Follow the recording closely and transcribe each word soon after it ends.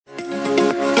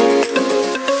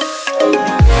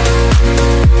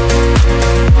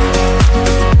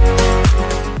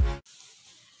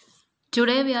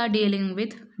Today we are dealing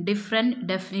with different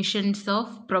definitions of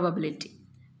probability.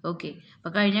 Okay,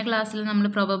 അപ്പോൾ കഴിഞ്ഞ ക്ലാസ്സിൽ നമ്മൾ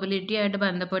പ്രോബബിലിറ്റി ആയിട്ട്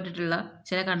ബന്ധപ്പെട്ടിട്ടുള്ള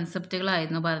ചില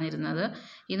കൺസെപ്റ്റുകളായിരുന്നു പറഞ്ഞിരുന്നത്.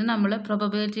 ഇത് നമ്മൾ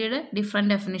പ്രോബബിലിറ്റിയുടെ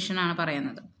ഡിഫറെൻറ്റ് ഡെഫിനിഷനാണ്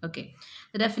പറയുന്നത്. Okay,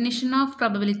 the definition of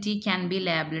probability can be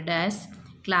labelled as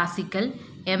classical,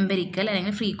 empirical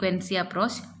അല്ലെങ്കിൽ ഫ്രീക്വൻസി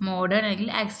അപ്രോച്ച്, മോഡേൺ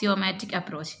അല്ലെങ്കിൽ ആക്സിയോമാറ്റിക്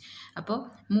അപ്രോച്ച്. അപ്പോൾ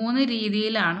 3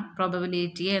 രീതിയിലാണ്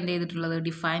പ്രോബബിലിറ്റിയെ എന്ത് ചെയ്തിട്ടുള്ളത്,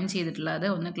 ഡിഫൈൻ ചെയ്തിട്ടുള്ളത്.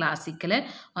 ഒന്ന് ക്ലാസിക്കൽ,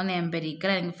 ഒന്ന് എംപിരിക്കൽ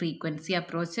അല്ലെങ്കിൽ frequency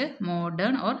approach,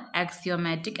 modern or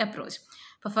axiomatic approach.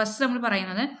 അപ്പോൾ ഫസ്റ്റ് നമ്മൾ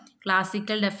പറയുന്നത്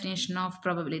ക്ലാസിക്കൽ ഡെഫിനേഷൻ ഓഫ്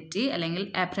പ്രോബബിലിറ്റി അല്ലെങ്കിൽ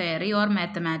അപ്രയറി ഓർ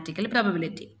മാത്തമാറ്റിക്കൽ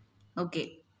പ്രോബബിലിറ്റി. ഓക്കെ,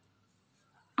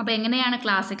 അപ്പോൾ എങ്ങനെയാണ്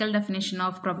ക്ലാസിക്കൽ ഡെഫിനേഷൻ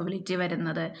ഓഫ് പ്രോബബിലിറ്റി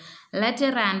വരുന്നത്? Let A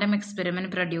random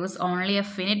experiment produce only A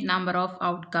finite number of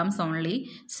outcomes only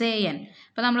say N.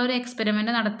 ഇപ്പോൾ നമ്മളൊരു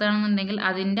experiment നടത്തുകയാണെന്നുണ്ടെങ്കിൽ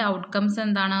അതിൻ്റെ ഔട്ട്കംസ്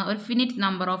എന്താണ്? ഒരു ഫിനിറ്റ്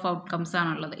നമ്പർ ഓഫ് ഔട്ട്കംസ്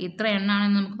ആണുള്ളത്. ഇത്ര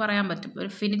എണ്ണാണെന്ന് നമുക്ക് പറയാൻ പറ്റും.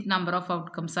 ഒരു ഫിനിറ്റ് നമ്പർ ഓഫ്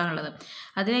ഔട്ട്കംസ് ആണുള്ളത്.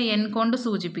 അതിനെ എൻ കൊണ്ട്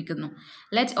സൂചിപ്പിക്കുന്നു.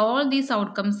 Let all these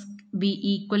outcomes B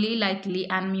equally likely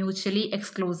and mutually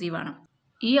exclusive ആണ്.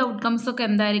 ഈ ഔട്ട്കംസ് ഒക്കെ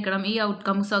എന്തായിരിക്കണം? ഈ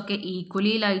ഔട്ട്കംസ് ഒക്കെ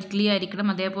ഈക്വലി ലൈക്ലി ആയിരിക്കണം,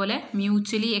 അതേപോലെ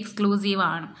മ്യൂച്വലി എക്സ്ക്ലൂസീവ്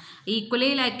ആണ്. ഈക്വലി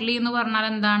ലൈക്ലി എന്ന് പറഞ്ഞാൽ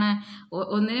എന്താണ്?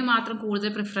 ഒന്നിന് മാത്രം കൂടുതൽ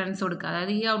പ്രിഫറൻസ് കൊടുക്കുക.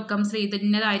 അതായത് ഈ ഔട്ട്കംസിൽ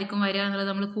ഇതിൻ്റെതായിരിക്കും വരിക എന്നുള്ളത്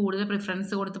നമ്മൾ കൂടുതൽ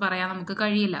പ്രിഫറൻസ് കൊടുത്ത് പറയാൻ നമുക്ക്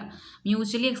കഴിയില്ല.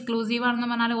 മ്യൂച്വലി എക്സ്ക്ലൂസീവ് ആണെന്ന്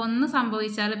പറഞ്ഞാൽ ഒന്ന്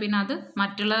സംഭവിച്ചാൽ പിന്നെ അത്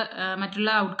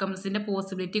മറ്റുള്ള ഔട്ട്കംസിൻ്റെ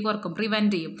പോസിബിലിറ്റി കുറക്കും,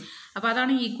 പ്രിവെൻറ്റ് ചെയ്യും. അപ്പോൾ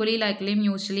അതാണ് ഈക്വലി ലൈക്ലി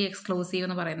മ്യൂച്വലി എക്സ്ക്ലൂസീവ്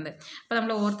എന്ന് പറയുന്നത്. അപ്പോൾ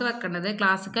നമ്മൾ ഓർത്ത് വെക്കേണ്ടത്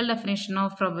ക്ലാസിക്കൽ ഡെഫിനേഷൻ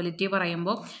ഓഫ് പ്രോബബിലിറ്റി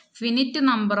പറയുമ്പോൾ ഫിനിറ്റ്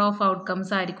നമ്പർ ഓഫ്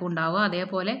ഔട്ട്കംസ് ആയിരിക്കും ഉണ്ടാവുക,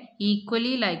 അതേപോലെ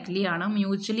ഈക്വലി ലൈക്ലി ആണ്,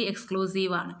 മ്യൂച്വലി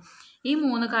എക്സ്ക്ലൂസീവ് ആണ്. ഈ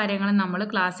 3 കാര്യങ്ങൾ നമ്മൾ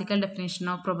ക്ലാസിക്കൽ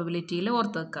ഡെഫിനേഷൻ ഓഫ് പ്രോബബിലിറ്റിയിൽ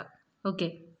ഓർത്ത് വെക്കുക. Okay,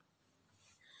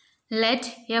 let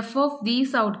f of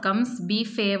these outcomes be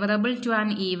favorable to an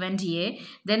event A,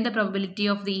 then the probability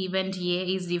of the event A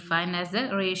is defined as the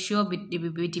ratio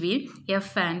between f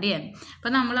and n.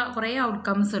 അപ്പോൾ നമ്മൾ കുറേ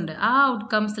outcomes ഉണ്ട്. ആ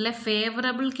ഔട്ട്കംസിലെ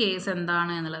favourable case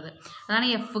എന്താണ് എന്നുള്ളത് അതാണ്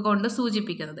F കൊണ്ട്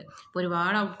സൂചിപ്പിക്കുന്നത്. ഇപ്പോൾ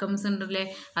ഒരുപാട് ഔട്ട്കംസ് ഉണ്ടല്ലേ,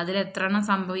 അതിൽ എത്ര എണ്ണം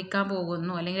സംഭവിക്കാൻ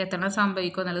പോകുന്നു അല്ലെങ്കിൽ എത്ര എണ്ണം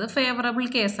സംഭവിക്കും എന്നുള്ളത് ഫേവറബിൾ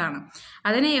കേസാണ്.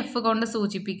 അതിനെ എഫ് കൊണ്ട്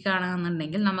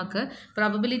സൂചിപ്പിക്കുകയാണെന്നുണ്ടെങ്കിൽ നമുക്ക്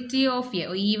പ്രോബബിലിറ്റി ഓഫ് എ,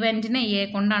 ഈവൻറ്റിനെ എ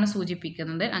കൊണ്ടാണ്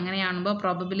സൂചിപ്പിക്കുന്നത്. അങ്ങനെ ാകുമ്പോൾ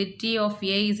probability of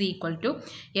A is equal to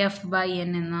F by N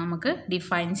എന്ന് നമുക്ക്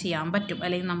ഡിഫൈൻ ചെയ്യാൻ പറ്റും,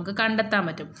 അല്ലെങ്കിൽ നമുക്ക് കണ്ടെത്താൻ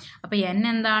പറ്റും. അപ്പോൾ എൻ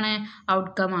എന്താണ്?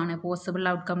 ഔട്ട്കം ആണ്. പോസിബിൾ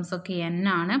ഔട്ട്കംസ് ഒക്കെ എൻ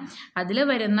ആണ്. അതിൽ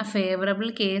വരുന്ന ഫേവറബിൾ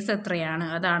കേസ് എത്രയാണ്?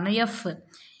 അതാണ് എഫ്.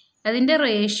 അതിൻ്റെ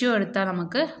റേഷ്യോ എടുത്താൽ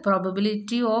നമുക്ക്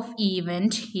പ്രോബബിലിറ്റി ഓഫ്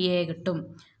ഈവൻറ്റ് എ കിട്ടും.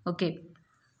 ഓക്കെ,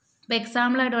 ഇപ്പോൾ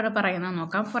എക്സാമ്പിളായിട്ട് ഇവിടെ പറയുന്നത്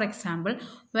നോക്കാം. For example,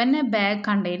 when a bag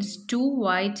contains 2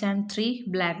 white and 3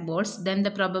 black balls, then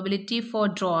the probability for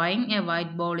drawing a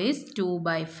white ball is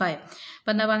 2/5.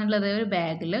 അപ്പോൾ എന്താ പറഞ്ഞിട്ടുള്ളത്? ഒരു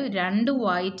ബാഗിൽ 2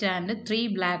 വൈറ്റ് ആൻഡ് 3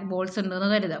 ബ്ലാക്ക് ബോൾസ് ഉണ്ടെന്ന്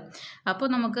കരുതാം. അപ്പോൾ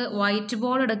നമുക്ക് വൈറ്റ്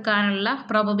ബോൾ എടുക്കാനുള്ള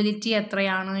പ്രോബബിലിറ്റി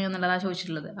എത്രയാണ് എന്നുള്ളതാണ്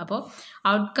ചോദിച്ചിട്ടുള്ളത്. അപ്പോൾ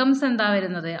ഔട്ട്കംസ് എന്താ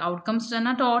വരുന്നത്? ഔട്ട്കംസ്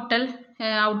പറഞ്ഞാൽ ടോട്ടൽ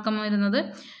ഔട്ട്കം വരുന്നത്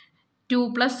 2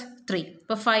 + 3,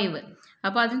 ഇപ്പോൾ 5.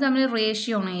 അപ്പോൾ അത് തമ്മിൽ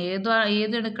റേഷ്യോ ആണ്.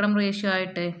 ഏത് എടുക്കണം റേഷ്യോ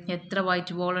ആയിട്ട്? എത്ര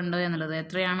വൈറ്റ് ബോൾ ഉണ്ട് എന്നുള്ളത്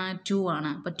എത്രയാണ്? 2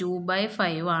 ആണ്. അപ്പോൾ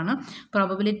 2/5 ആണ്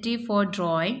probability four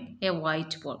drawing A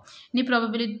white ball. ഇനി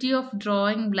probability of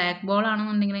drawing black ball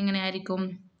ആണെന്നുണ്ടെങ്കിൽ എങ്ങനെയായിരിക്കും?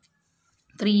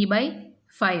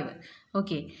 3/5.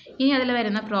 ഓക്കെ, ഇനി അതിൽ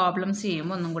വരുന്ന പ്രോബ്ലംസ്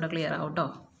ചെയ്യുമ്പോൾ ഒന്നും കൂടെ ക്ലിയർ ആവും കേട്ടോ.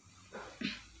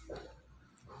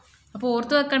 അപ്പോൾ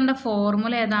ഓർത്ത് വെക്കേണ്ട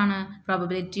ഫോർമുല ഏതാണ്?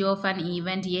 Probability of an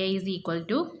event A is equal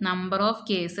to number of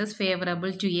cases favourable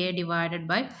to A divided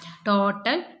by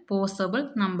total possible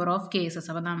number of cases.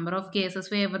 അപ്പോൾ number of cases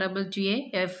favourable to A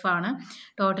F ആണ്,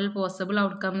 ടോട്ടൽ പോസിബിൾ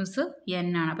ഔട്ട്കംസ് എൻ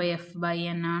ആണ്. അപ്പോൾ F by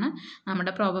N ആണ്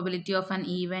നമ്മുടെ probability of an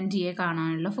event A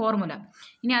കാണാനുള്ള formula.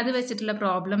 ഇനി അത് വെച്ചിട്ടുള്ള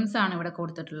പ്രോബ്ലംസ് ആണ് ഇവിടെ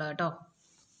കൊടുത്തിട്ടുള്ളത് കേട്ടോ.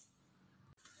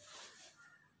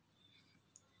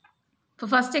 For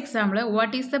first example,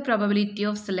 what is the probability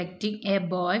of selecting a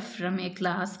boy from a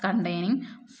class containing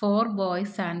 4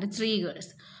 boys and 3 girls?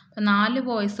 അപ്പോൾ 4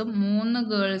 ബോയ്സും 3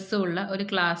 ഗേൾസും ഉള്ള ഒരു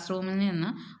ക്ലാസ് റൂമിൽ നിന്ന്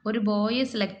ഒരു ബോയെ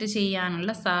സെലക്ട്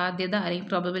ചെയ്യാനുള്ള സാധ്യത അല്ലെങ്കിൽ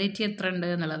പ്രോബബിലിറ്റി എത്ര ഉണ്ട്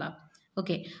എന്നുള്ളതാണ്.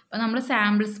 ഓക്കെ, അപ്പോൾ നമ്മൾ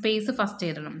സാമ്പിൾ സ്പേസ് ഫസ്റ്റ്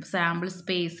എഴുതണം. സാമ്പിൾ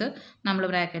സ്പേസ് നമ്മൾ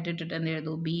ബ്രാക്കറ്റ് ഇട്ടിട്ട് എന്ത്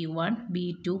എഴുതും? B1,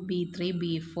 B2, B3,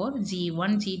 B4,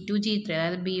 G1, G2, G3.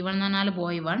 അതായത് B1 എന്ന് പറഞ്ഞാൽ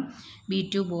ബോയ് 1,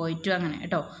 B2 ബോയ് 2 അങ്ങനെ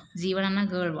കേട്ടോ. G1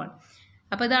 എന്നാൽ ഗേൾ 1.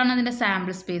 അപ്പോൾ ഇതാണ് അതിൻ്റെ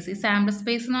സാമ്പിൾ സ്പേസ്. ഈ സാമ്പിൾ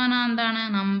സ്പേസ് എന്ന് പറഞ്ഞാൽ എന്താണ്?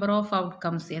 നമ്പർ ഓഫ്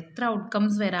ഔട്ട്കംസ്, എത്ര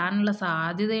ഔട്ട്കംസ് വരാനുള്ള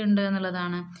സാധ്യതയുണ്ട്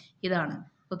എന്നുള്ളതാണ്. ഇതാണ്.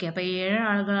 ഓക്കെ, അപ്പോൾ 7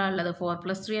 ആളുകളാണുള്ളത്. 4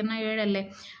 + 3 എന്നാൽ 7 അല്ലേ?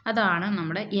 അതാണ്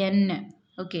നമ്മുടെ എൻ.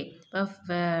 ഓക്കെ,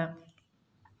 അപ്പോൾ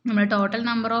നമ്മുടെ ടോട്ടൽ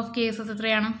നമ്പർ ഓഫ് കേസസ്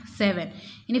എത്രയാണ് 7.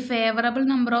 ഇനി ഫേവറബിൾ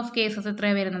നമ്പർ ഓഫ് കേസസ്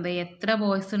എത്രയാണ് വരുന്നത്? എത്ര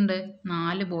ബോയ്സ് ഉണ്ട്?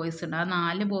 4 ബോയ്സ് ഉണ്ട്. ആ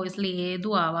 4 ബോയ്സിൽ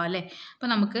ഏതും ആവാം അല്ലേ. അപ്പോൾ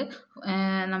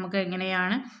നമുക്ക്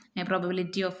എങ്ങനെയാണ്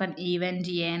പ്രോബബിലിറ്റി ഓഫ് ആൻ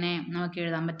ഈവൻറ്റ് എനെ നമുക്ക്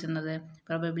എഴുതാൻ പറ്റുന്നത്?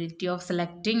 Probability of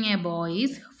selecting A boy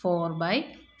is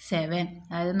 4/7.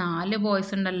 അതായത് 4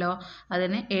 ബോയ്സ് ഉണ്ടല്ലോ,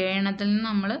 അതിന് 7 നിന്ന്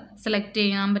നമ്മൾ സെലക്ട്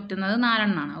ചെയ്യാൻ പറ്റുന്നത് 4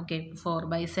 എണ്ണമാണ്. ഓക്കെ,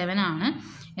 4/7 ആണ്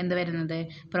എന്ത് വരുന്നത്?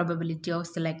 Probability of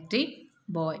selecting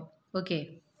boy. Okay,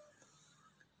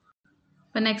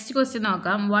 അപ്പോൾ നെക്സ്റ്റ് ക്വസ്റ്റ്യൻ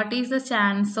നോക്കാം. What is the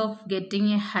chance of getting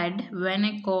A head when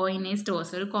A coin is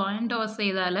toss? ഒരു കോയിൻ ടോസ്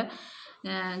ചെയ്താൽ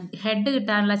ഹെഡ്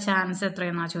കിട്ടാനുള്ള ചാൻസ്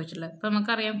എത്രയെന്നാണ് ചോദിച്ചിട്ടുള്ളത്. ഇപ്പോൾ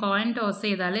നമുക്കറിയാം കോയിൻ ടോസ്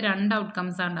ചെയ്താൽ 2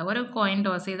 ഔട്ട്കംസാണ് ഉണ്ടാവുക. ഒരു കോയിൻ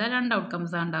ടോസ് ചെയ്താൽ 2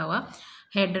 ഔട്ട്കംസാണ് ഉണ്ടാവുക.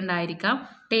 ഹെഡ് ഉണ്ടായിരിക്കാം,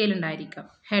 ടെയിൽ ഉണ്ടായിരിക്കാം.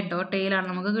 ഹെഡോ ടെയിലാണ്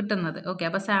നമുക്ക് കിട്ടുന്നത്. ഓക്കെ,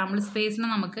 അപ്പോൾ സാമ്പിൾ സ്പേസിന്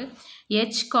നമുക്ക്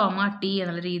H, T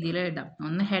എന്നുള്ള രീതിയിൽ എഴുതാം.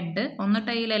 ഒന്ന് ഹെഡ്, ഒന്ന്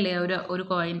ടെയിലല്ലേ ഒരു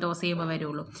കോയിൻ ടോസ് ചെയ്യുമ്പോൾ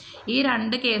വരുള്ളൂ. ഈ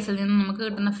 2 കേസിൽ നിന്ന് നമുക്ക്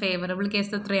കിട്ടുന്ന ഫേവറബിൾ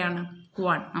കേസ് എത്രയാണ്?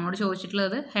 1. നമ്മോട്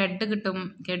ചോദിച്ചിട്ടുള്ളത് ഹെഡ്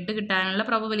കിട്ടാനുള്ള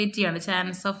പ്രോബബിലിറ്റിയാണ്,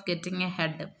 chance of getting A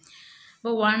head.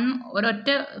 അപ്പോൾ 1 ഒരൊറ്റ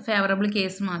ഫേവറബിൾ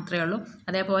കേസ് മാത്രമേ ഉള്ളൂ.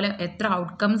 അതേപോലെ എത്ര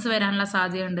ഔട്ട്കംസ് വരാനുള്ള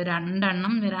സാധ്യതയുണ്ട്? 2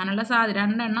 എണ്ണം വരാനുള്ള സാധ്യത,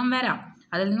 2 എണ്ണം വരാം.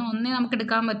 അതിൽ നിന്ന് ഒന്നേ നമുക്ക്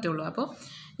എടുക്കാൻ പറ്റുള്ളൂ. അപ്പോൾ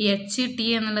H, T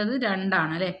എന്നുള്ളത് 2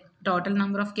 ആണ് അല്ലേ. ടോട്ടൽ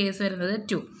നമ്പർ ഓഫ് കേസ് വരുന്നത്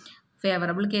 2.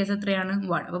 ഫേവറബിൾ കേസ് എത്രയാണ്?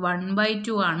 1. അപ്പോൾ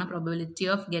 1/2 ആണ് പ്രോബബിലിറ്റി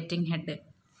ഓഫ് ഗെറ്റിംഗ് ഹെഡ്.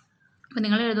 അപ്പോൾ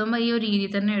നിങ്ങൾ എഴുതുമ്പോൾ ഈ ഒരു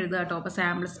രീതിയിൽ തന്നെ എഴുതുക കേട്ടോ. അപ്പോൾ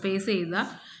സാമ്പിൾ സ്പേസ് എഴുതുക.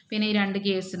 പിന്നെ ഈ 2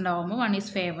 കേസ് ഉണ്ടാവുമ്പോൾ 1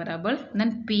 is favourable,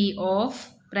 then P of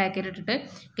bracket ഇട്ടിട്ട്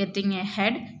getting A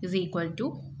head is equal to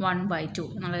 1/2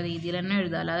 എന്നുള്ള രീതിയിൽ തന്നെ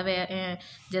എഴുതുക. അല്ലാതെ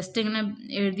ജസ്റ്റ് ഇങ്ങനെ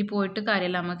എഴുതി പോയിട്ട്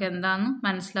കാര്യമില്ല, നമുക്ക് എന്താണെന്ന്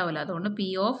മനസ്സിലാവില്ല. അതുകൊണ്ട് P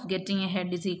of getting A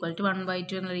head is equal to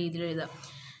 1/2 എന്നുള്ള രീതിയിൽ എഴുതുക.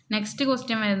 നെക്സ്റ്റ്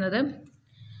ക്വസ്റ്റ്യൻ വരുന്നത്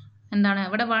എന്താണ്?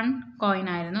 ഇവിടെ 1 കോയിൻ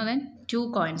ആയിരുന്നു, then 2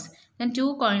 coins. Then 2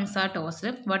 coins R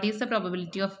tossed. What is the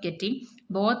probability of getting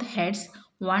both heads,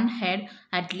 1 head,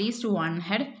 at least 1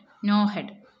 head, no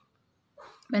head?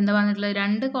 അപ്പോൾ എന്താ പറഞ്ഞിട്ടുള്ളത്?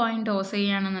 2 കോയിൻ ടോസ്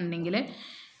ചെയ്യുകയാണെന്നുണ്ടെങ്കിൽ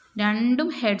 2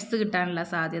 ഹെഡ്സ് കിട്ടാനുള്ള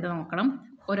സാധ്യത നോക്കണം.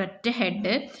 ഒരൊറ്റ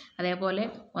ഹെഡ്, അതേപോലെ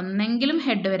ഒന്നെങ്കിലും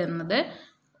ഹെഡ് വരുന്നത്,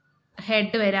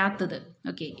 ഹെഡ് വരാത്തത്.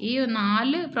 ഓക്കെ, ഈ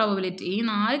 4 പ്രോബബിലിറ്റി, ഈ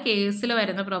 4 കേസിൽ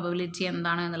വരുന്ന പ്രോബബിലിറ്റി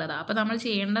എന്താണ് എന്നുള്ളതാണ്. അപ്പോൾ നമ്മൾ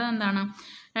ചെയ്യേണ്ടത് എന്താണ്?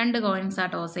 2 കോയിൻസ് ആ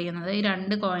ടോസ് ചെയ്യുന്നത്. ഈ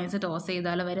 2 കോയിൻസ് ടോസ്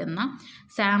ചെയ്താൽ വരുന്ന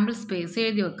സാമ്പിൾ സ്പേസ്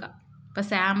എഴുതി വെക്കുക. അപ്പോൾ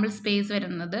സാമ്പിൾ സ്പേസ്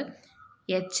വരുന്നത്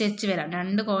H വരാം.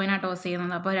 2 കോയിനാണ് ടോസ്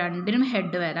ചെയ്യുന്നത്. അപ്പോൾ 2നും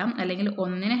ഹെഡ് വരാം, അല്ലെങ്കിൽ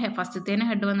ഒന്നിന് ഫസ്റ്റത്തേന്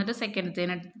ഹെഡ് വന്നിട്ട്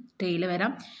സെക്കൻഡത്തേന് ടെയിൽ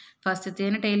വരാം,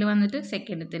 ഫസ്റ്റത്തേന് ടെയിൽ വന്നിട്ട്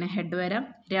സെക്കൻഡത്തേന് ഹെഡ് വരാം,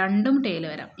 2ഉം ടെയിൽ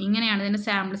വരാം. ഇങ്ങനെയാണ് ഇതിൻ്റെ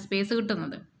സാമ്പിൾ സ്പേസ്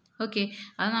കിട്ടുന്നത്. ഓക്കെ,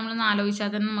 അത് നമ്മളൊന്ന് ആലോചിച്ചാൽ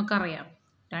തന്നെ നമുക്കറിയാം.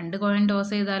 2 കോയിൻ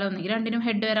ടോസ് ചെയ്താൽ ഒന്നെങ്കിൽ 2നും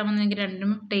ഹെഡ് വരാം, ഒന്നെങ്കിൽ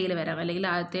 2നും ടെയിൽ വരാം, അല്ലെങ്കിൽ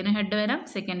ആദ്യത്തേന് ഹെഡ് വരാം,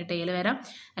 സെക്കൻഡ് ടെയിൽ വരാം,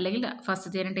 അല്ലെങ്കിൽ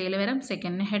ഫസ്റ്റത്തേന് ടെയിൽ വരാം,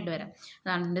 സെക്കൻഡിന് ഹെഡ് വരാം.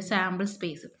 അതാണ് ഇതിൻ്റെ സാമ്പിൾ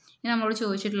സ്പേസ്. ഇനി നമ്മളോട്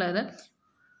ചോദിച്ചിട്ടുള്ളത്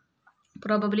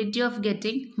probability of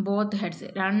getting both heads,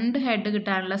 2 head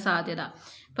കിട്ടാനുള്ള സാധ്യത.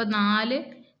 ഇപ്പോൾ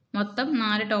മൊത്തം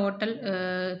 4 ടോട്ടൽ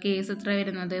കേസ് എത്ര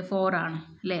വരുന്നത്? 4 ആണ്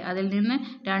അല്ലേ. അതിൽ നിന്ന്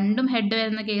 2ഉം ഹെഡ്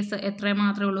വരുന്ന കേസ് എത്ര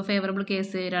മാത്രമേ ഉള്ളൂ? ഫേവറബിൾ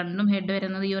കേസ് 2ഉം ഹെഡ്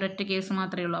വരുന്നത് ഈ ഒരൊറ്റ കേസ്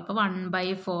മാത്രമേ ഉള്ളൂ. അപ്പോൾ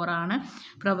 1/4 ആണ്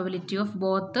പ്രോബബിലിറ്റി ഓഫ്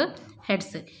ബോത്ത്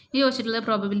ഹെഡ്സ്. ഈ ചോദിച്ചിട്ടുള്ളത്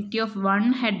പ്രോബബിലിറ്റി ഓഫ് 1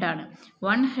 ഹെഡാണ്.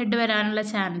 1 ഹെഡ് വരാനുള്ള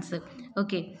ചാൻസ്.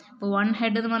 ഓക്കെ, അപ്പോൾ 1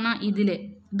 ഹെഡ് എന്ന് പറഞ്ഞാൽ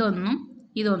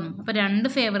ഇതൊന്നും. അപ്പോൾ 2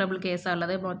 ഫേവറബിൾ കേസാണ്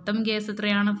ഉള്ളത്. മൊത്തം കേസ്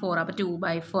എത്രയാണ്? 4. അപ്പോൾ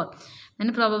 2/4.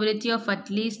 അതിന് പ്രോബബിലിറ്റി ഓഫ്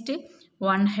അറ്റ്ലീസ്റ്റ്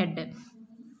 1 ഹെഡ്,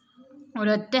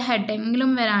 ഒരൊറ്റ ഹെഡെങ്കിലും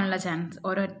വരാനുള്ള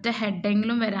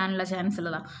ചാൻസ്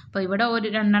ഉള്ളതാണ്. അപ്പോൾ ഇവിടെ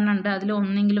 2 എണ്ണം ഉണ്ട്, അതിൽ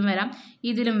ഒന്നെങ്കിലും വരാം,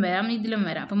 ഇതിലും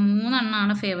വരാം. അപ്പോൾ 3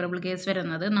 എണ്ണമാണ് ഫേവറബിൾ കേസ്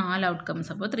വരുന്നത്, 4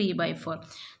 ഔട്ട്കംസ്. അപ്പോൾ 3/4.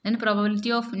 അതിന്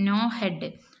പ്രോബബിലിറ്റി ഓഫ് നോ ഹെഡ്,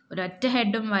 ഒരൊറ്റ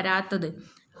ഹെഡും വരാത്തത്.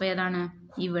 അപ്പോൾ ഏതാണ്?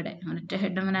 ഇവിടെ ഒരൊറ്റ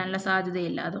ഹെഡും വരാനുള്ള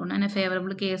സാധ്യതയില്ല. അതുകൊണ്ട് തന്നെ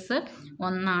ഫേവറബിൾ കേസ്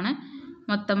 1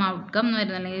 മൊത്തം ഔട്ട്കം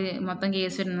വരുന്നത്, അല്ലെങ്കിൽ മൊത്തം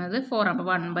കേസ് വരുന്നത് 4. അപ്പോൾ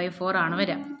 1/4 ആണ്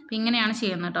വരിക. അപ്പോൾ ഇങ്ങനെയാണ്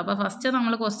ചെയ്യുന്നത് കേട്ടോ. അപ്പോൾ ഫസ്റ്റ്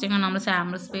നമ്മൾ ക്വസ്റ്റ്യൻ നമ്മൾ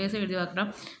സാമ്പിൾ സ്പേസ് എഴുതി വെക്കണം.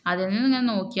 അതിൽ നിന്ന് ഇങ്ങനെ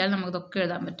നോക്കിയാൽ നമുക്ക് ഇതൊക്കെ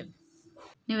എഴുതാൻ പറ്റും.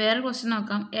 ഇനി വേറെ ക്വസ്റ്റ്യൻ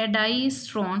നോക്കാം. A die is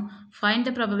thrown, find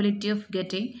the probability of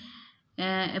getting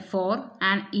four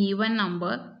and even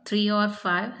number 3 or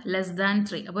 5 less than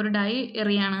 3. അപ്പോൾ ഒരു ഡൈ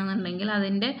എറിയുകയാണെന്നുണ്ടെങ്കിൽ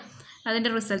അതിൻ്റെ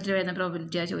റിസൾട്ടിൽ വരുന്ന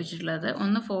പ്രോബബിലിറ്റിയാണ് ചോദിച്ചിട്ടുള്ളത്.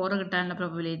 ഒന്ന് 4 കിട്ടാനുള്ള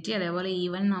പ്രോബബിലിറ്റി, അതേപോലെ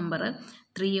ഈവൻ നമ്പർ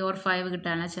 3 or 5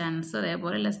 കിട്ടാനുള്ള ചാൻസ്,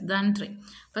 അതേപോലെ ലെസ് ദാൻ 3.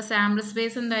 അപ്പോൾ സാമ്പിൾ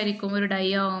സ്പേസ് എന്തായിരിക്കും? ഒരു ഡൈ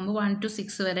ആകുമ്പോൾ 1 to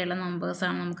 6 വരെയുള്ള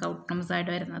നമ്പേഴ്സാണ് നമുക്ക് ഔട്ട്കംസ്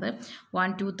ആയിട്ട് വരുന്നത്.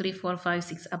 1 2 3 4 5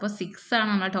 6. അപ്പോൾ 6 ആണ്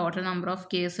നമ്മുടെ ടോട്ടൽ നമ്പർ ഓഫ്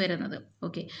കേസ് വരുന്നത്.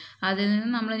 ഓക്കെ, അതിൽ നിന്ന്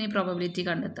നമ്മൾ ഇനി പ്രോബബിലിറ്റി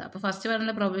കണ്ടെത്തുക. അപ്പോൾ ഫസ്റ്റ്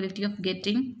പറയുന്നത് പ്രോബബിലിറ്റി ഓഫ്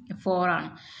ഗെറ്റിംഗ് 4 ആണ്.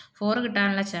 4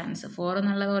 കിട്ടാനുള്ള ചാൻസ്. 4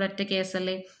 എന്നുള്ളത് ഒരൊറ്റ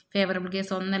കേസല്ലേ, ഫേവറബിൾ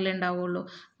കേസ് 1 അല്ലേ ഉണ്ടാവുള്ളൂ.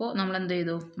 അപ്പോൾ നമ്മൾ എന്ത്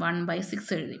ചെയ്തു? 1/6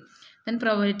 എഴുതി. Then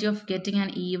probability of getting an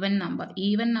even number.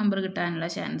 Even number കിട്ടാനുള്ള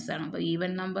ചാൻസ് ആണ്. അപ്പോൾ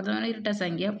ഈവൻ നമ്പർ എന്ന് പറഞ്ഞാൽ ഇരട്ട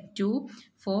സംഖ്യ 2,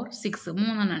 4, 6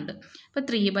 മൂന്നെണ്ണം ഉണ്ട്. അപ്പോൾ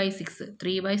 3/6.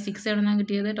 3/6 എവിടെ നിന്നാണ്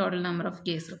കിട്ടിയത്? Total number of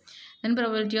case. Then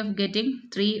probability of getting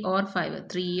 3 or 5.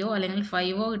 3യോ അല്ലെങ്കിൽ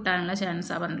 5ഓ കിട്ടാനുള്ള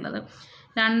ചാൻസാണ് പറഞ്ഞിട്ടുള്ളത്.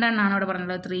 രണ്ടെണ്ണമാണ് അവിടെ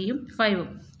പറഞ്ഞിട്ടുള്ളത്, 3ഉം 5ഉം.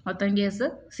 മൊത്തം കേസ്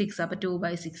 6. അപ്പോൾ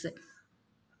 2/6.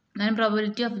 then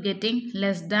probability of getting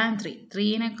less than 3.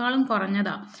 3നേക്കാളും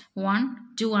കുറഞ്ഞതാണ്. 1,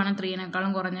 2 ആണ്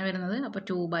 3നേക്കാളും കുറഞ്ഞ വരുന്നത്. അപ്പോൾ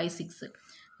 2/6.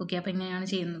 ഓക്കെ, അപ്പോൾ ഇങ്ങനെയാണ്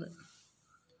ചെയ്യുന്നത്.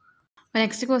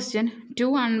 Next question,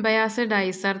 2 unbiased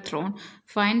dice are thrown.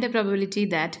 Find the probability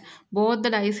that both the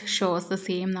dice shows the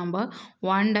same number.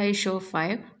 One die show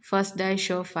 5, first die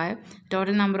show 5.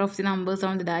 Total number of the numbers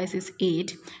on the dice is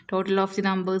 8. Total of the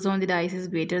numbers on the dice is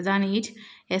greater than 8.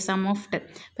 A sum of 10.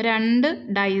 ഇപ്പോൾ 2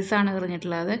 dyes ആണ്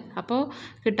എറിഞ്ഞിട്ടുള്ളത്. അപ്പോൾ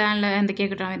കിട്ടാനുള്ള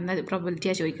എന്തൊക്കെയാണ് കിട്ടാൻ വരുന്നത്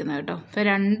പ്രോബിലിറ്റിയാണ് ചോദിക്കുന്നത് കേട്ടോ. ഇപ്പോൾ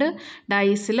 2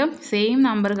 ഡൈസിലും സെയിം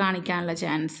നമ്പർ കാണിക്കാനുള്ള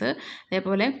ചാൻസ്,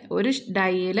 അതേപോലെ ഒരു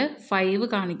ഡൈയിൽ 5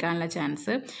 കാണിക്കാനുള്ള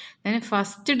ചാൻസ്, ദെൻ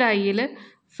ഫസ്റ്റ് ഡൈയിൽ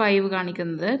 5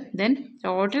 കാണിക്കുന്നത്, then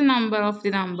total of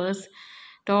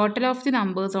the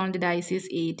numbers on the days is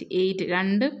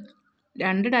 8.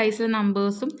 രണ്ട് ഡൈസിലെ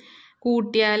നമ്പേഴ്സും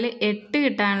കൂട്ടിയാൽ 8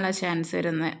 കിട്ടാനുള്ള ചാൻസ്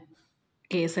വരുന്ന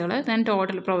കേസുകൾ. Then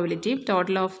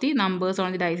total of the numbers on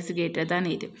the days is greater than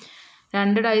 8.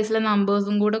 2 ഡൈസിലെ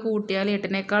നമ്പേഴ്സും കൂടെ കൂട്ടിയാൽ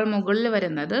 8നേക്കാൾ മുകളിൽ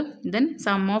വരുന്നത്, ദെൻ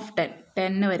സം ഓഫ്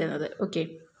 10 വരുന്നത്. ഓക്കെ,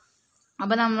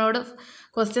 അപ്പോൾ നമ്മളോട്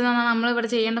ക്വസ്റ്റ്യൻ തന്നാൽ നമ്മളിവിടെ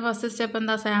ചെയ്യേണ്ട ഫസ്റ്റ് സ്റ്റെപ്പ്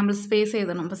എന്താ? സാമ്പിൾ സ്പേസ്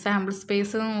എഴുതണം. അപ്പോൾ സാമ്പിൾ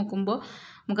സ്പേസ് നോക്കുമ്പോൾ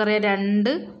നമുക്കറിയാം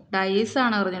 2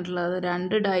 ഡൈസാണ് എറിഞ്ഞിട്ടുള്ളത്.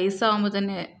 2 ഡൈസ് ആകുമ്പോൾ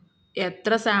തന്നെ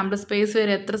എത്ര സാമ്പിൾ സ്പേസ്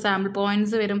വരും, എത്ര സാമ്പിൾ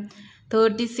പോയിൻറ്റ്സ് വരും?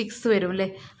 36 വരും അല്ലേ.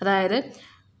 അതായത്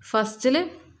ഫസ്റ്റിൽ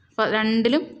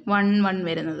 2ലും 1, 1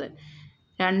 വരുന്നത്.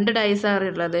 2 ഡൈസാണ്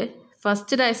എറിഞ്ഞിട്ടുള്ളത്.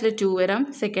 ഫസ്റ്റ് ഡൈസിൽ 2 വരാം,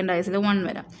 സെക്കൻഡ് ഡൈസിൽ 1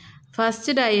 വരാം.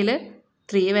 ഫസ്റ്റ് ഡൈയിൽ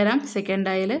 3 വരാം, സെക്കൻഡ്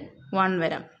ഡൈയിൽ 1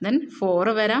 വരാം, ദെൻ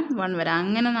 4 വരാം, 1 വരാം.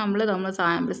 അങ്ങനെ നമ്മൾ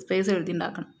സാമ്പിൾ സ്പേസ് എഴുതി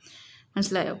ഉണ്ടാക്കണം.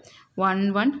 മനസ്സിലായോ? 1,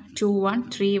 1, 2, 1,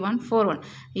 3, 1, 4, 1.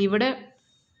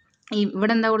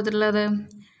 ഇവിടെ എന്താ കൊടുത്തിട്ടുള്ളത്?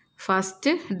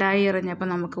 ഫസ്റ്റ് ഡൈ എറിഞ്ഞപ്പോൾ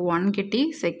നമുക്ക് 1 കിട്ടി,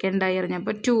 സെക്കൻഡ് ഡൈ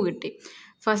എറിഞ്ഞപ്പോൾ 2 കിട്ടി.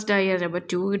 ഫസ്റ്റ് ഡൈ എറിഞ്ഞപ്പോൾ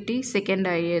 2 കിട്ടി, സെക്കൻഡ്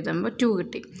ഡൈ എഴുതുമ്പോൾ 2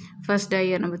 കിട്ടി. First dye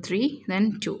എറിഞ്ഞപ്പോൾ 3, then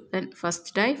 2, then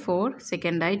first dye 4,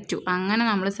 second dye 2. അങ്ങനെ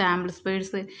നമ്മൾ സാമ്പിൾ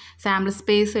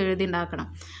സ്പേസ് എഴുതി ഉണ്ടാക്കണം.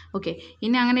 ഓക്കെ,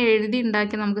 ഇനി അങ്ങനെ എഴുതി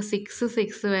ഉണ്ടാക്കി നമുക്ക്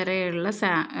 6 വരെയുള്ള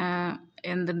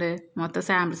മൊത്തം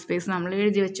സാമ്പിൾ സ്പേസ് നമ്മൾ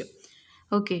എഴുതി വെച്ചു.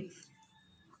 ഓക്കെ,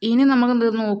 ഇനി നമുക്ക്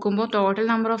നോക്കുമ്പോൾ ടോട്ടൽ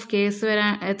നമ്പർ ഓഫ് കേസ്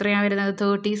എത്രയാണ് വരുന്നത്?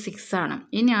 36 ആണ്.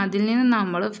 ഇനി അതിൽ നിന്ന്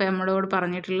നമ്മളോട്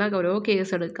പറഞ്ഞിട്ടുള്ള ഓരോ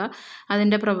കേസ് എടുക്കുക,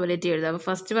 അതിൻ്റെ പ്രോബിലിറ്റി എഴുതുക. അപ്പോൾ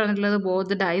ഫസ്റ്റ് പറഞ്ഞിട്ടുള്ളത്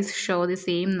both dyes show the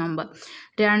same number.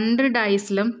 2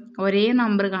 ഡൈസിലും ഒരേ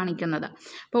നമ്പർ കാണിക്കുന്നത്.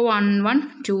 അപ്പോൾ 1, 1,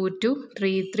 2, 2,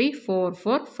 3, 3, 4,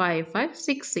 4, 5, 5,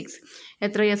 6, 6.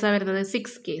 എത്ര കേസാണ് വരുന്നത്?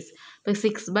 6 കേസ്. അപ്പോൾ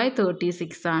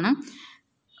 6/36 ആണ്.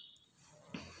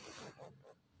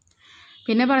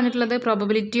 പിന്നെ പറഞ്ഞിട്ടുള്ളത്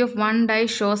പ്രോബബിലിറ്റി ഓഫ് 1 ഡൈ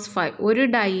ഷോസ് 5. ഒരു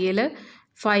ഡൈയിൽ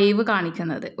 5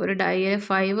 കാണിക്കുന്നത്, ഒരു ഡൈയിൽ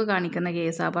 5 കാണിക്കുന്ന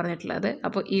കേസാണ് പറഞ്ഞിട്ടുള്ളത്.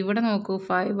 അപ്പോൾ ഇവിടെ നോക്കൂ,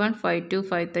 5, 1, 5, 2,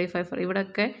 5, 3, 5, 4.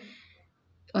 ഇവിടെയൊക്കെ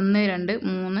 1, 2,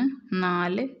 3,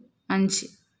 4, 5,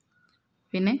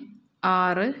 പിന്നെ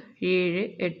 6, 7,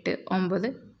 8,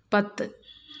 9, 10.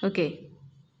 ഓക്കെ,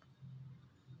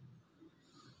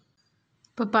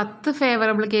 ഇപ്പോൾ 10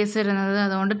 ഫേവറബിൾ കേസ് വരുന്നത്,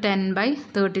 അതുകൊണ്ട്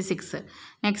 10/36.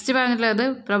 നെക്സ്റ്റ് പറഞ്ഞിട്ടുള്ളത്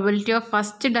probability of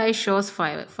first dye shows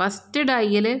 5. First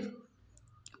ഡൈയിൽ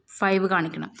 5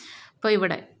 കാണിക്കണം. അപ്പോൾ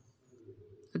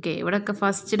ഓക്കെ, ഇവിടെയൊക്കെ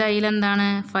ഫസ്റ്റ് ഡൈയിൽ എന്താണ്?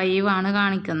 5 ആണ്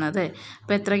കാണിക്കുന്നത്.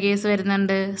 അപ്പോൾ എത്ര കേസ്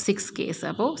വരുന്നുണ്ട്? 6 കേസ്.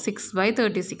 അപ്പോൾ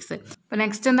 6/36. അപ്പോൾ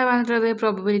നെക്സ്റ്റ് എന്താ പറഞ്ഞിട്ടുള്ളത്?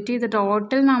 Probability the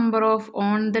total number of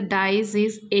on the dyes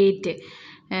is 8.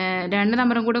 2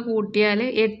 നമ്പറും കൂടെ കൂട്ടിയാൽ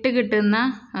 8 കിട്ടുന്ന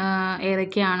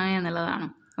ഏതൊക്കെയാണ് എന്നുള്ളതാണ്.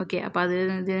 ഓക്കെ, അപ്പോൾ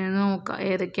ഇതിൽ നിന്ന് നോക്കാം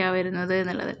ഏതൊക്കെയാണ് വരുന്നത്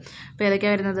എന്നുള്ളത്. അപ്പോൾ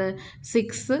ഏതൊക്കെയാണ് വരുന്നത്?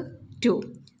 6, 2,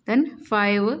 ദെൻ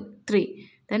 5, 3,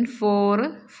 ദെൻ 4,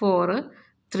 4,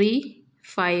 3,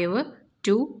 5,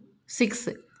 2,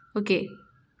 6. ഓക്കെ,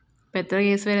 അപ്പോൾ എത്ര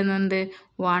കേസ് വരുന്നുണ്ട്?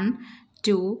 1,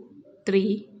 2,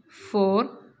 3, 4,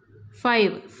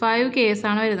 5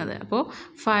 കേസാണ് വരുന്നത്. അപ്പോൾ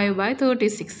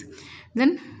 5/36.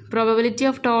 Then probability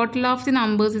of total of the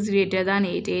numbers is greater than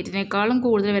 8. 8നേക്കാളും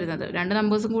കൂടുതൽ വരുന്നത്, 2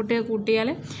 നമ്പേഴ്സും കൂട്ടിയാൽ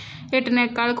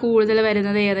 8നേക്കാൾ കൂടുതൽ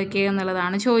വരുന്നത്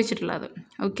ഏതൊക്കെയാണെന്നുള്ളതാണ് ചോദിച്ചിട്ടുള്ളത്.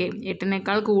 ഓക്കെ,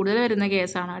 8നേക്കാൾ കൂടുതൽ വരുന്ന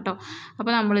കേസാണ് കേട്ടോ.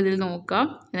 അപ്പോൾ നമ്മളിതിൽ നോക്കാം,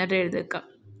 എന്നിട്ട് എഴുതിയേക്കാം.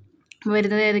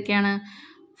 വരുന്നത് ഏതൊക്കെയാണ്?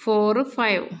 4,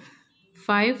 5,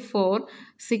 5, 4,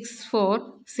 6, 4,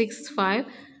 6, 5,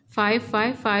 5,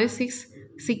 5, 5, 6,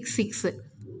 6, 6.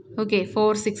 ഓക്കെ,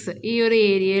 4, 6. ഈ ഒരു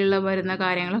ഏരിയയിലുള്ള വരുന്ന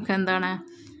കാര്യങ്ങളൊക്കെ എന്താണ്?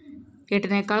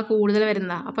 8നേക്കാൾ കൂടുതൽ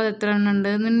വരുന്നതാണ്. അപ്പോൾ അത് എത്ര എണ്ണം ഉണ്ട്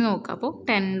എന്ന് നോക്കാം. അപ്പോൾ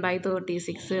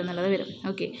 10/36 എന്നുള്ളത് വരും.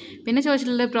 ഓക്കെ, പിന്നെ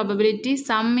ചോദിച്ചിട്ടുള്ളത് പ്രോബബിലിറ്റി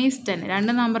സം ഈസ് 10.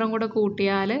 രണ്ട് നമ്പറും കൂടെ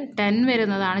കൂട്ടിയാൽ 10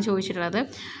 വരുന്നതാണ് ചോദിച്ചിട്ടുള്ളത്.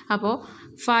 അപ്പോൾ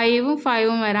 5ഉം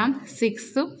 5ഉം വരാം,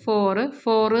 6ഉം 4,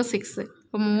 4, 6.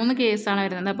 അപ്പോൾ 3 കേസാണ്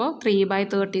വരുന്നത്. അപ്പോൾ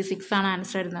 3/36 ആണ്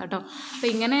ആൻസർ വരുന്നത് കേട്ടോ. അപ്പോൾ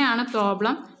ഇങ്ങനെയാണ്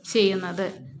പ്രോബ്ലം ചെയ്യുന്നത്.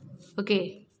 ഓക്കെ,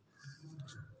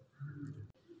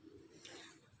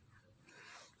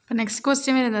 നെക്സ്റ്റ്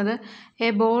ക്വസ്റ്റ്യൻ വരുന്നത് A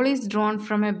ball is drawn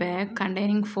from A bag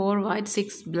containing 4 white,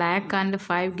 6 black and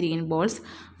 5 green balls.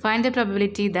 Find the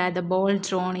probability that the ball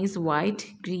drawn is white,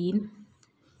 green,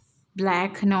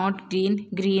 black, not green,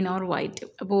 green or white.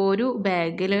 അപ്പോൾ ഒരു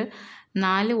ബാഗിൽ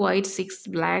 4 white, 6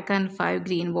 black and 5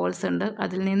 green balls ഉണ്ട്.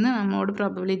 അതിൽ നിന്ന് നമ്മളോട്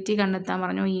probability കണ്ടെത്താൻ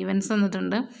പറഞ്ഞു. Events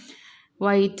തന്നിട്ടുണ്ട്.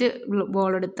 വൈറ്റ്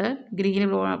ബോൾ എടുത്ത് ഗ്രീൻ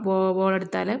ബോൾ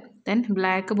എടുത്താൽ ദെൻ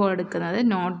ബ്ലാക്ക് ബോൾ എടുക്കുന്നത്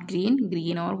not green,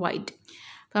 green or white.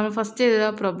 അപ്പോൾ നമ്മൾ ഫസ്റ്റ് എഴുതുക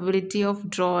probability of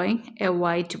drawing A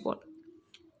white ball.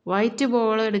 White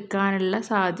ball എടുക്കാനുള്ള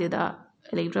സാധ്യത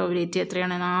അല്ലെങ്കിൽ പ്രോബബിലിറ്റി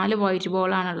എത്രയാണ്? 4 വൈറ്റ്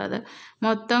ബോളാണുള്ളത്.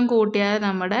 മൊത്തം കൂട്ടിയാൽ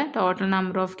നമ്മുടെ ടോട്ടൽ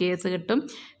നമ്പർ ഓഫ് കേസ് കിട്ടും.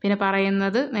 പിന്നെ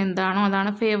പറയുന്നത് എന്താണോ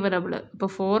അതാണ് ഫേവറബിൾ.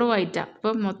 ഇപ്പോൾ 4 വൈറ്റാണ്,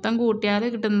 അപ്പോൾ മൊത്തം കൂട്ടിയാൽ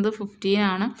കിട്ടുന്നത് 15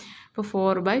 ആണ്. അപ്പോൾ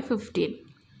 4/15.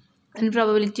 Then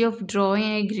probability of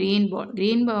drawing A green ball.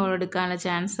 Green ball എടുക്കാനുള്ള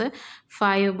chance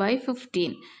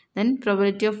 5/15. Then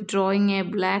probability of drawing A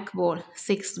black ball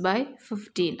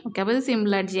 6/15. Okay, അപ്പോൾ ഇത്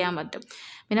സിമ്പിളായിട്ട് ചെയ്യാൻ പറ്റും.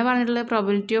 പിന്നെ പറഞ്ഞിട്ടുള്ളത്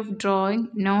probability of drawing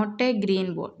not A green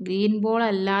ball. Green ball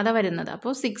അല്ലാതെ വരുന്നത്.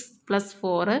 അപ്പോൾ 6 +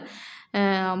 4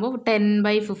 ആകുമ്പോൾ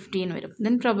 10/15 വരും.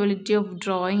 Then probability of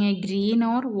drawing A green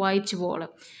or white ball.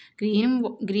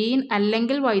 Green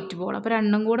അല്ലെങ്കിൽ വൈറ്റ് ബോൾ. അപ്പോൾ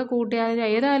രണ്ടും കൂടെ കൂട്ടിയാൽ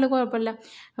ഏതായാലും കുഴപ്പമില്ല.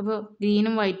 അപ്പോൾ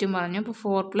ഗ്രീനും വൈറ്റും പറഞ്ഞു. അപ്പോൾ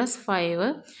 4 +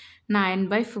 5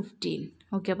 9/15.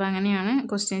 ഓക്കെ, അപ്പോൾ അങ്ങനെയാണ്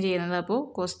ക്വസ്റ്റ്യൻ ചെയ്യുന്നത്. അപ്പോൾ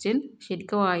ക്വസ്റ്റ്യൻ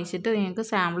ശരിക്കും വായിച്ചിട്ട് നിങ്ങൾക്ക്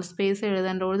സാമ്പിൾ സ്പേസ്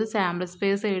എഴുതേണ്ടത് സാമ്പിൾ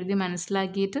സ്പേസ് എഴുതി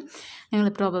മനസ്സിലാക്കിയിട്ട് നിങ്ങൾ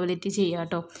പ്രോബബിലിറ്റി ചെയ്യുക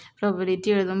കേട്ടോ.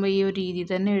 പ്രോബബിലിറ്റി എഴുതുമ്പോൾ ഈ ഒരു രീതിയിൽ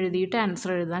തന്നെ എഴുതിയിട്ട്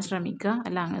ആൻസർ എഴുതാൻ ശ്രമിക്കുക.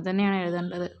 അല്ല, അങ്ങനെ തന്നെയാണ്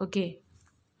എഴുതേണ്ടത്. ഓക്കെ,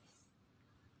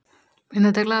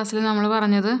 ഇന്നത്തെ ക്ലാസ്സിൽ നമ്മൾ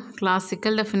പറഞ്ഞത്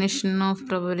ക്ലാസിക്കൽ ഡെഫിനിഷൻ ഓഫ്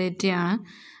പ്രോബബിലിറ്റി ആണ്.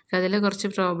 അതിൽ കുറച്ച്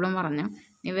പ്രോബ്ലം പറഞ്ഞു.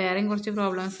 ഇനി വേറെയും കുറച്ച്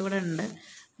പ്രോബ്ലംസ് ഇവിടെ ഉണ്ട്.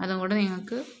 അതും കൂടെ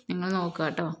നിങ്ങൾ നോക്കുക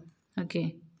കേട്ടോ. ഓക്കെ,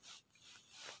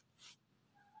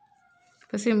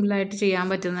 ഇപ്പോൾ സിമ്പിളായിട്ട് ചെയ്യാൻ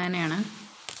പറ്റുന്നത് തന്നെയാണ്.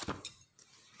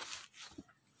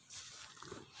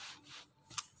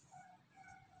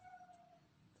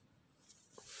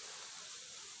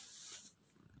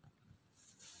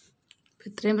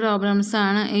 ഇത്രയും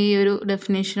പ്രോബ്ലംസാണ് ഈ ഒരു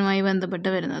ഡെഫിനേഷനുമായി ബന്ധപ്പെട്ട്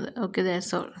വരുന്നത്. Okay,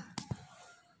 that's all.